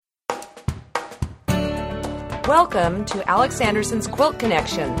Welcome to Alex Anderson's Quilt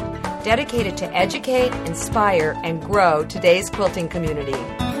Connection, dedicated to educate, inspire, and grow today's quilting community.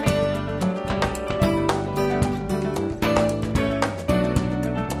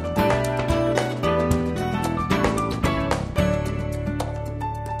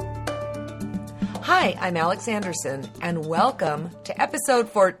 Hi, I'm Alex Anderson, and welcome to episode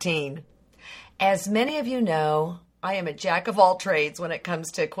 14. As many of you know, I am a jack of all trades when it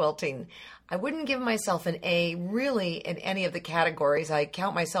comes to quilting. I wouldn't give myself an A really in any of the categories. I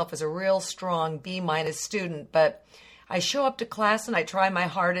count myself as a real strong B- student, but I show up to class and I try my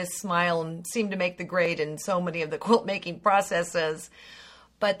hardest, smile, and seem to make the grade in so many of the quilt making processes.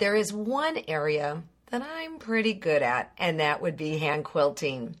 But there is one area that I'm pretty good at, and that would be hand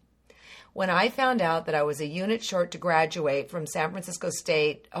quilting. When I found out that I was a unit short to graduate from San Francisco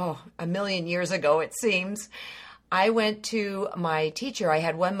State, a million years ago it seems, I went to my teacher. I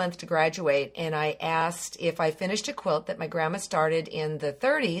had 1 month to graduate, and I asked if I finished a quilt that my grandma started in the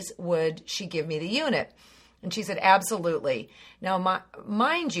 30s, would she give me the unit? And she said, absolutely. Now,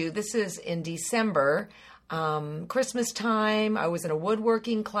 mind you, this is in December, Christmas time. I was in a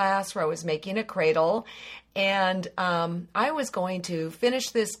woodworking class where I was making a cradle, and I was going to finish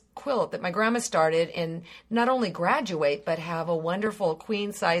this quilt that my grandma started and not only graduate, but have a wonderful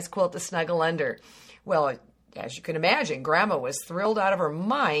queen-size quilt to snuggle under. Well, as you can imagine, Grandma was thrilled out of her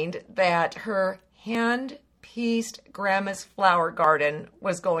mind that her hand-pieced Grandma's flower garden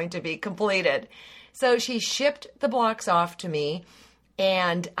was going to be completed. So she shipped the blocks off to me,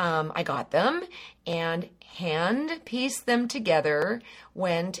 and I got them and hand-pieced them together,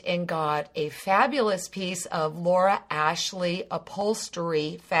 went and got a fabulous piece of Laura Ashley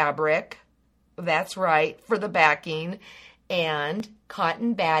upholstery fabric, that's right, for the backing, and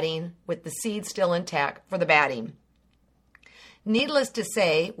cotton batting with the seed still intact for the batting. Needless to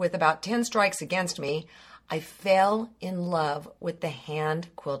say, with about 10 strikes against me, I fell in love with the hand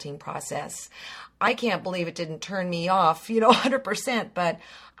quilting process. I can't believe it didn't turn me off, 100%, but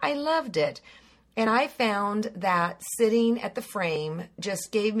I loved it. And I found that sitting at the frame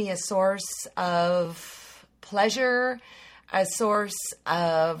just gave me a source of pleasure, a source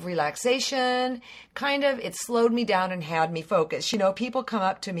of relaxation. It slowed me down and had me focused. People come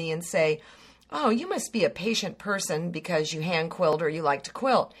up to me and say, oh, you must be a patient person because you hand quilt or you like to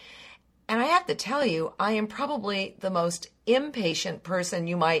quilt. And I have to tell you, I am probably the most impatient person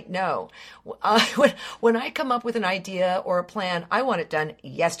you might know. When I come up with an idea or a plan, I want it done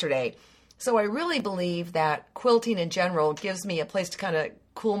yesterday. So I really believe that quilting in general gives me a place to kind of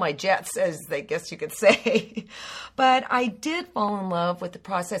cool my jets, as I guess you could say. But I did fall in love with the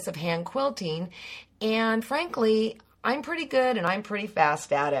process of hand quilting, and frankly, I'm pretty good and I'm pretty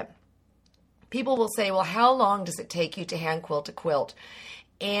fast at it. People will say, well, how long does it take you to hand quilt a quilt?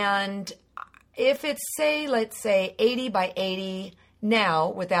 And if it's, let's say 80 by 80 now,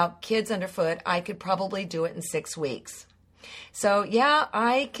 without kids underfoot, I could probably do it in 6 weeks. So yeah,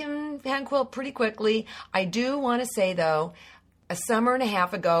 I can hand quilt pretty quickly. I do want to say though, a summer and a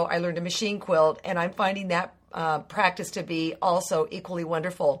half ago, I learned a machine quilt, and I'm finding that practice to be also equally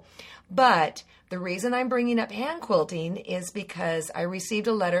wonderful. But the reason I'm bringing up hand quilting is because I received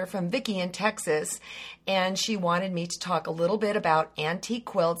a letter from Vicki in Texas, and she wanted me to talk a little bit about antique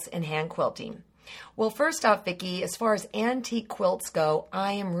quilts and hand quilting. Well, first off, Vicki, as far as antique quilts go,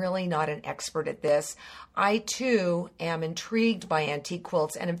 I am really not an expert at this. I, too, am intrigued by antique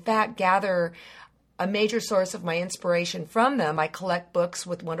quilts, and in fact, gather a major source of my inspiration from them. I collect books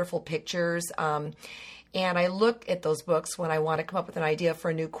with wonderful pictures, and I look at those books when I want to come up with an idea for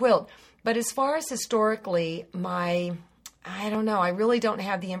a new quilt. But as far as historically, I really don't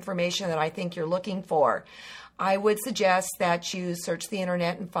have the information that I think you're looking for. I would suggest that you search the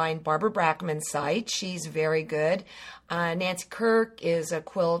internet and find Barbara Brackman's site. She's very good. Nancy Kirk is a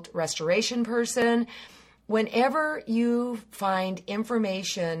quilt restoration person. Whenever you find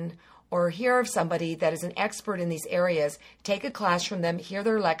information or hear of somebody that is an expert in these areas, take a class from them, hear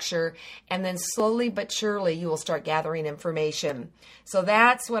their lecture, and then slowly but surely you will start gathering information. So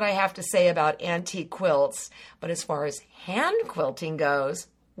that's what I have to say about antique quilts. But as far as hand quilting goes,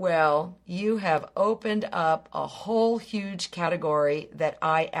 well, you have opened up a whole huge category that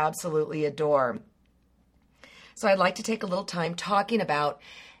I absolutely adore. So I'd like to take a little time talking about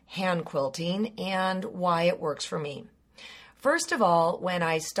hand quilting and why it works for me. First of all, when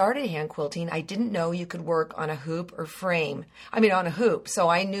I started hand quilting, I didn't know you could work on a hoop or frame. On a hoop. So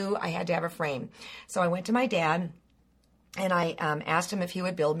I knew I had to have a frame. So I went to my dad and I asked him if he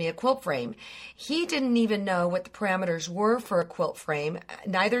would build me a quilt frame. He didn't even know what the parameters were for a quilt frame.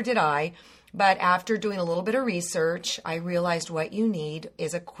 Neither did I. But after doing a little bit of research, I realized what you need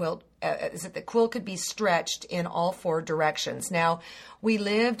is a quilt, is that the quilt could be stretched in all four directions. Now, we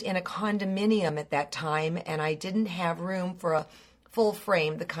lived in a condominium at that time, and I didn't have room for a full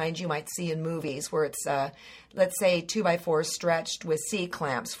frame, the kind you might see in movies, where it's, let's say, 2x4 stretched with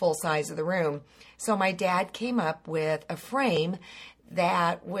C-clamps, full size of the room. So my dad came up with a frame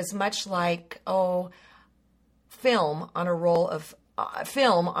that was much like, film on a roll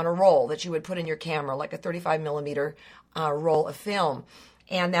that you would put in your camera, like a 35 millimeter roll of film.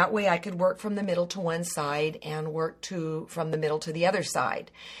 And that way I could work from the middle to one side and work from the middle to the other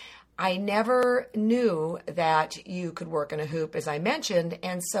side. I never knew that you could work in a hoop, as I mentioned,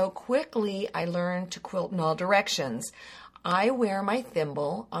 and so quickly I learned to quilt in all directions. I wear my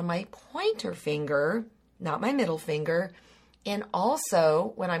thimble on my pointer finger, not my middle finger, and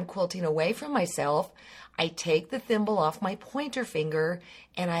also when I'm quilting away from myself, I take the thimble off my pointer finger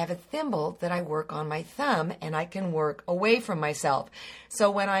and I have a thimble that I work on my thumb and I can work away from myself.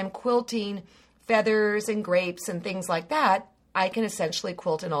 So when I'm quilting feathers and grapes and things like that, I can essentially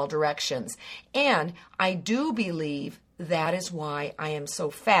quilt in all directions. And I do believe that is why I am so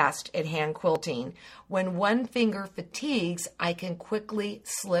fast at hand quilting. When one finger fatigues, I can quickly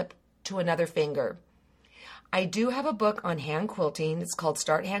slip to another finger. I do have a book on hand quilting. It's called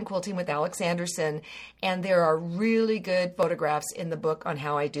Start Hand Quilting with Alex Anderson, and there are really good photographs in the book on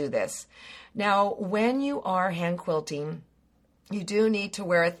how I do this. Now, when you are hand quilting, you do need to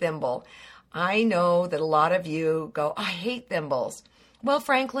wear a thimble. I know that a lot of you go, I hate thimbles. Well,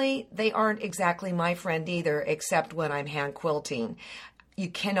 frankly, they aren't exactly my friend either, except when I'm hand quilting. You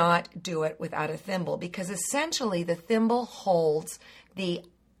cannot do it without a thimble because essentially the thimble holds the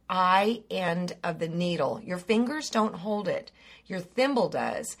eye end of the needle. Your fingers don't hold it. Your thimble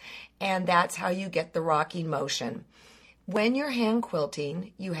does, and that's how you get the rocking motion. When you're hand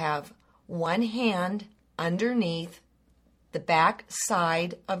quilting, you have one hand underneath the back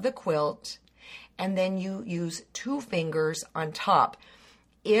side of the quilt, and then you use two fingers on top.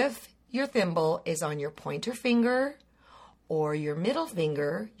 If your thimble is on your pointer finger or your middle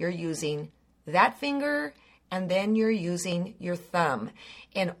finger, you're using that finger and then you're using your thumb.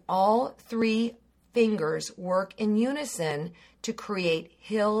 And all three fingers work in unison to create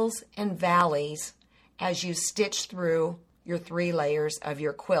hills and valleys as you stitch through your 3 layers of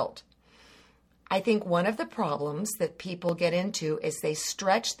your quilt. I think one of the problems that people get into is they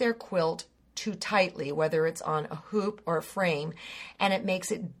stretch their quilt too tightly, whether it's on a hoop or a frame, and it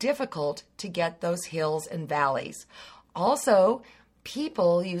makes it difficult to get those hills and valleys. Also,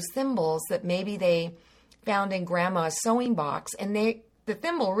 people use thimbles that maybe they found in grandma's sewing box, and the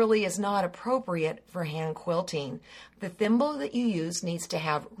thimble really is not appropriate for hand quilting. The thimble that you use needs to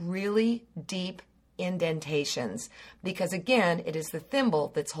have really deep indentations because, again, it is the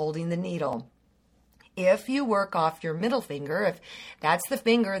thimble that's holding the needle. If you work off your middle finger, if that's the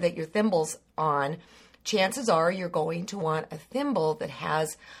finger that your thimble's on, chances are you're going to want a thimble that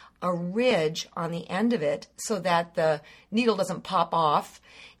has a ridge on the end of it so that the needle doesn't pop off.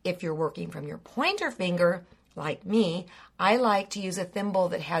 If you're working from your pointer finger, like me, I like to use a thimble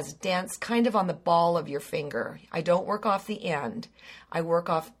that has dents kind of on the ball of your finger. I don't work off the end. I work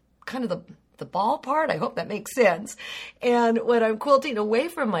off kind of the ball part. I hope that makes sense. And when I'm quilting away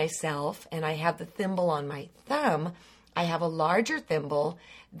from myself and I have the thimble on my thumb, I have a larger thimble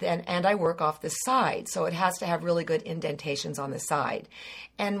and I work off the side. So it has to have really good indentations on the side.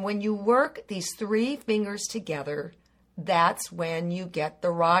 And when you work these 3 fingers together, that's when you get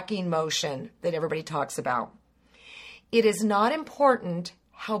the rocking motion that everybody talks about. It is not important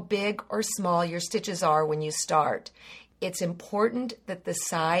how big or small your stitches are when you start. It's important that the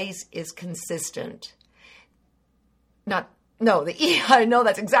size is consistent. I know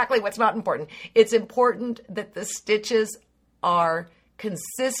that's exactly what's not important. It's important that the stitches are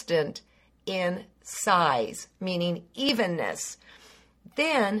consistent in size, meaning evenness.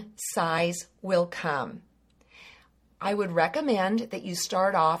 Then size will come. I would recommend that you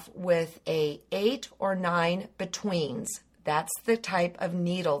start off with a 8 or 9 betweens. That's the type of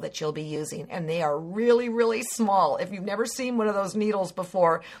needle that you'll be using, and they are really, really small. If you've never seen one of those needles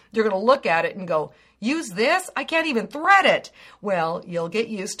before, you're going to look at it and go, use this? I can't even thread it. Well, you'll get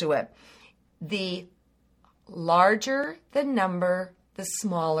used to it. The larger the number, the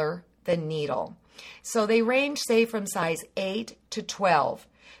smaller the needle. So they range, say, from size 8 to 12.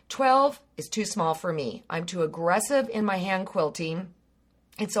 12 is too small for me. I'm too aggressive in my hand quilting,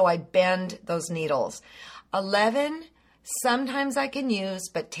 and so I bend those needles. 11, sometimes I can use,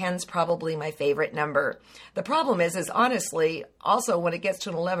 but 10's probably my favorite number. The problem is honestly, also when it gets to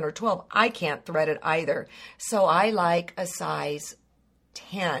an 11 or 12, I can't thread it either. So I like a size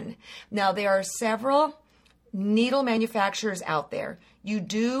 10. Now, there are several needle manufacturers out there. You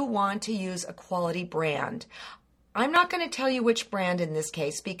do want to use a quality brand. I'm not going to tell you which brand in this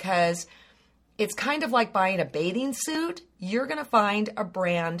case because it's kind of like buying a bathing suit. You're going to find a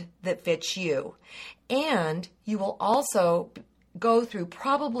brand that fits you. And you will also go through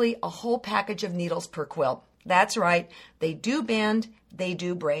probably a whole package of needles per quilt. That's right. They do bend, they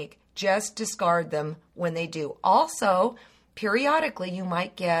do break. Just discard them when they do. Also, periodically you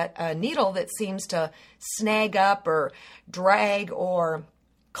might get a needle that seems to snag up or drag or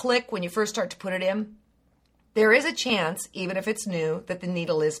click when you first start to put it in. There is a chance, even if it's new, that the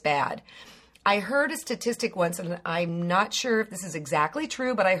needle is bad. I heard a statistic once, and I'm not sure if this is exactly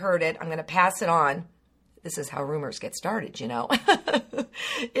true, but I heard it. I'm going to pass it on. This is how rumors get started, you know,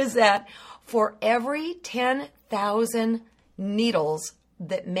 is that for every 10,000 needles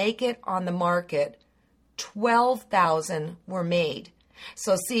that make it on the market, 12,000 were made.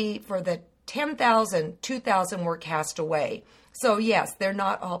 So see, for the 10,000, 2,000 were cast away. So yes, they're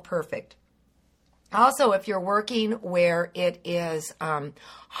not all perfect. Also, if you're working where it is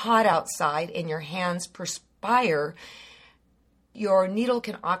hot outside and your hands perspire, your needle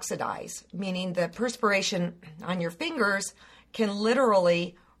can oxidize, meaning the perspiration on your fingers can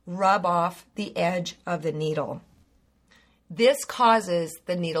literally rub off the edge of the needle. This causes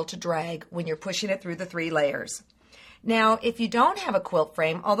the needle to drag when you're pushing it through the 3 layers. Now, if you don't have a quilt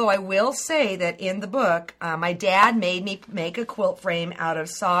frame, although I will say that in the book, my dad made me make a quilt frame out of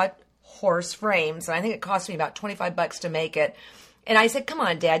sawhorse frames, and I think it cost me about $25 to make it. And I said, come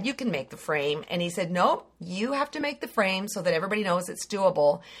on, Dad, you can make the frame. And he said, no, you have to make the frame so that everybody knows it's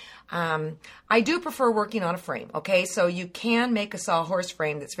doable. I do prefer working on a frame, okay? So you can make a sawhorse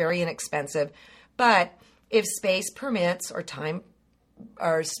frame that's very inexpensive, but if space permits or time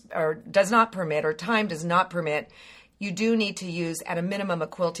or does not permit or time does not permit, you do need to use at a minimum a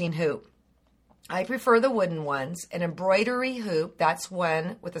quilting hoop. I prefer the wooden ones. An embroidery hoop, that's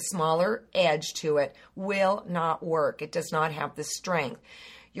one with a smaller edge to it, will not work. It does not have the strength.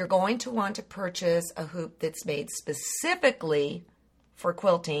 You're going to want to purchase a hoop that's made specifically for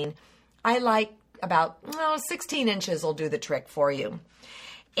quilting. I like about 16 inches will do the trick for you.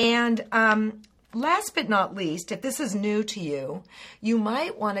 And last but not least, if this is new to you, you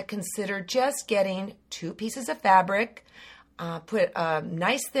might want to consider just getting 2 pieces of fabric. Put a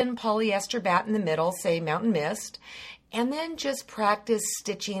nice thin polyester bat in the middle, say Mountain Mist, and then just practice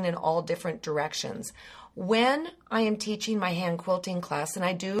stitching in all different directions. When I am teaching my hand quilting class, and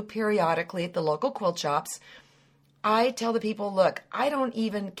I do periodically at the local quilt shops, I tell the people, look, I don't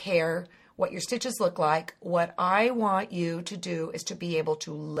even care what your stitches look like. What I want you to do is to be able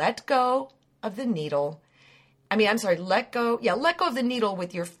to let go of the needle. Let go of the needle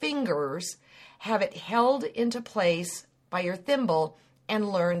with your fingers, have it held into place by your thimble,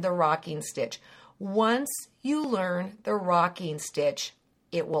 and learn the rocking stitch. Once you learn the rocking stitch,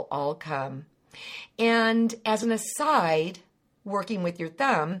 it will all come. And as an aside, working with your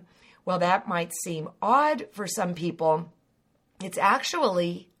thumb, well, that might seem odd for some people. It's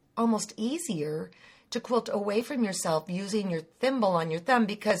actually almost easier to quilt away from yourself using your thimble on your thumb,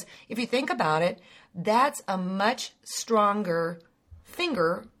 because if you think about it, that's a much stronger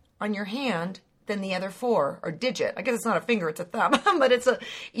finger on your hand than the other 4, or digit. I guess it's not a finger, it's a thumb, but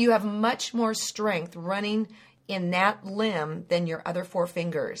you have much more strength running in that limb than your other 4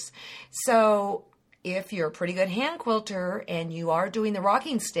 fingers. So if you're a pretty good hand quilter and you are doing the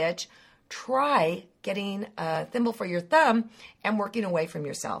rocking stitch, try getting a thimble for your thumb and working away from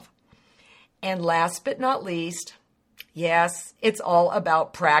yourself. And last but not least, yes, it's all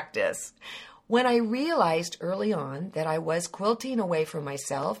about practice. When I realized early on that I was quilting away from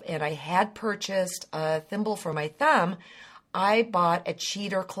myself and I had purchased a thimble for my thumb, I bought a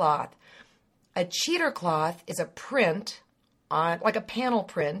cheater cloth. A cheater cloth is a print, like a panel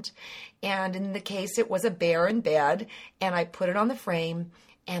print, and in the case it was a bear in bed, and I put it on the frame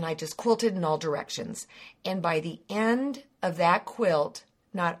and I just quilted in all directions. And by the end of that quilt,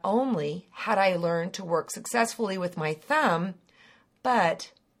 not only had I learned to work successfully with my thumb,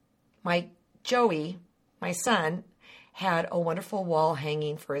 but my Joey, my son, had a wonderful wall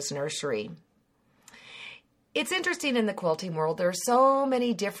hanging for his nursery. It's interesting in the quilting world. There are so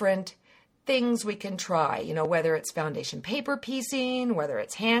many different things we can try, whether it's foundation paper piecing, whether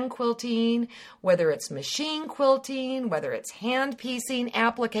it's hand quilting, whether it's machine quilting, whether it's hand piecing,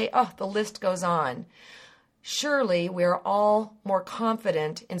 applique, the list goes on. Surely we're all more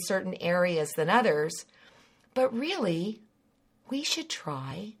confident in certain areas than others, but really we should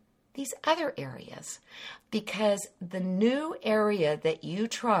try these other areas, because the new area that you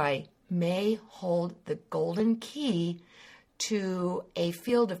try may hold the golden key to a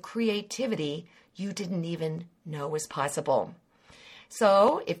field of creativity you didn't even know was possible.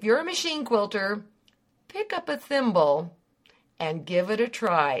 So if you're a machine quilter, pick up a thimble and give it a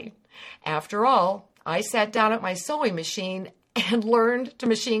try. After all, I sat down at my sewing machine and learned to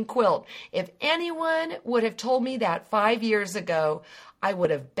machine quilt. If anyone would have told me that 5 years ago, I would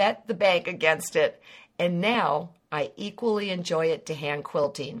have bet the bank against it. And now I equally enjoy it to hand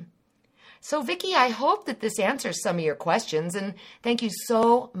quilting. So Vicki, I hope that this answers some of your questions, and thank you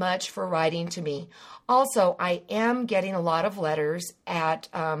so much for writing to me. Also, I am getting a lot of letters at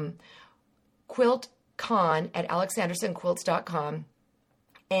quiltcon@alexandersonquilts.com,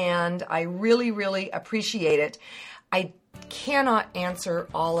 and I really, really appreciate it. I cannot answer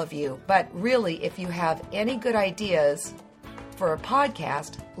all of you, but really, if you have any good ideas for a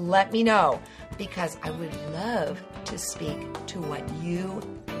podcast, let me know, because I would love to speak to what you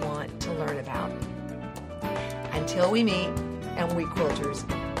want to learn about. Until we meet, and we quilters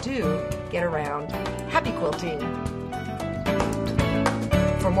do get around, happy quilting.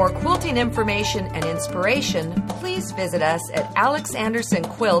 For more quilting information and inspiration, please visit us at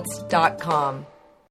alexandersonquilts.com.